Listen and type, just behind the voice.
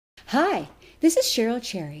Hi, this is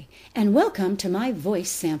Cheryl, and welcome to my voice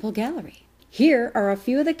sample gallery. Here are a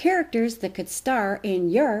few of the characters that could star in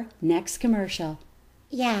your next commercial.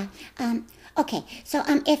 Okay, so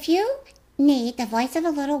if you need the voice of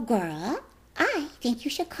a little girl, I think you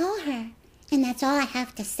should call her. And that's all I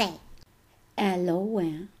have to say. Hello,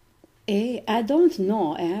 I don't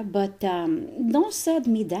know, but don't said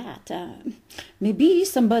me that. Maybe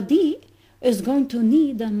somebody is going to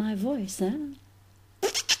need my voice,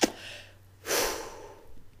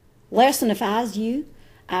 Listen, if I was you,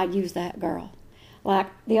 I'd use that girl. Like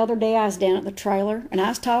the other day I was down at the trailer and I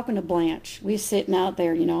was talking to Blanche. We was sitting out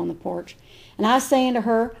there, on the porch. And I was saying to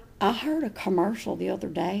her, I heard a commercial the other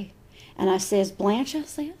day. And I says, Blanche, I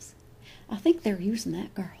think they're using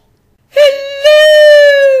that girl.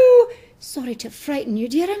 Hello! Sorry to frighten you,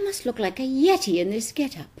 dear. I must look like a yeti in this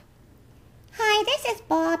get-up. Hi, this is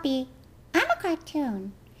Bobby. I'm a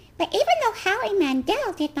cartoon. But even though Howie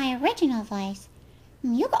Mandel did my original voice,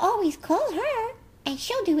 you can always call her, and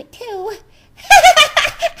she'll do it too.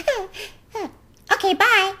 Okay,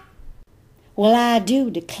 bye. Well, I do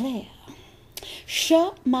declare,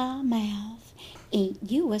 shut my mouth. Ain't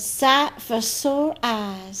you a sight for sore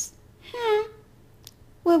eyes?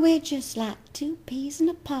 Well, we're just like two peas in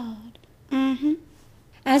a pod.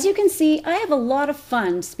 As you can see, I have a lot of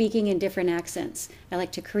fun speaking in different accents. I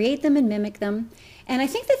like to create them and mimic them, and I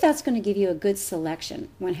think that that's going to give you a good selection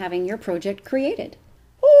when having your project created.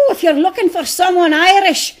 Oh, if you're looking for someone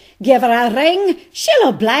Irish, give her a ring. She'll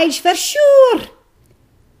oblige for sure.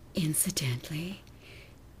 Incidentally,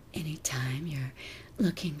 anytime you're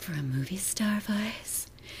looking for a movie star voice,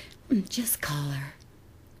 just call her.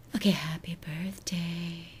 Okay, happy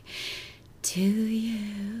birthday to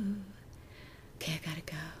you. Okay, I gotta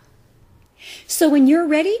go. So when you're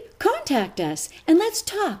ready, contact us and let's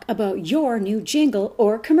talk about your new jingle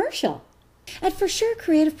or commercial. At For Sure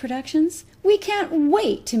Creative Productions, we can't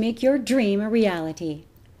wait to make your dream a reality.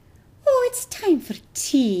 Oh, it's time for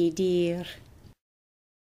tea, dear.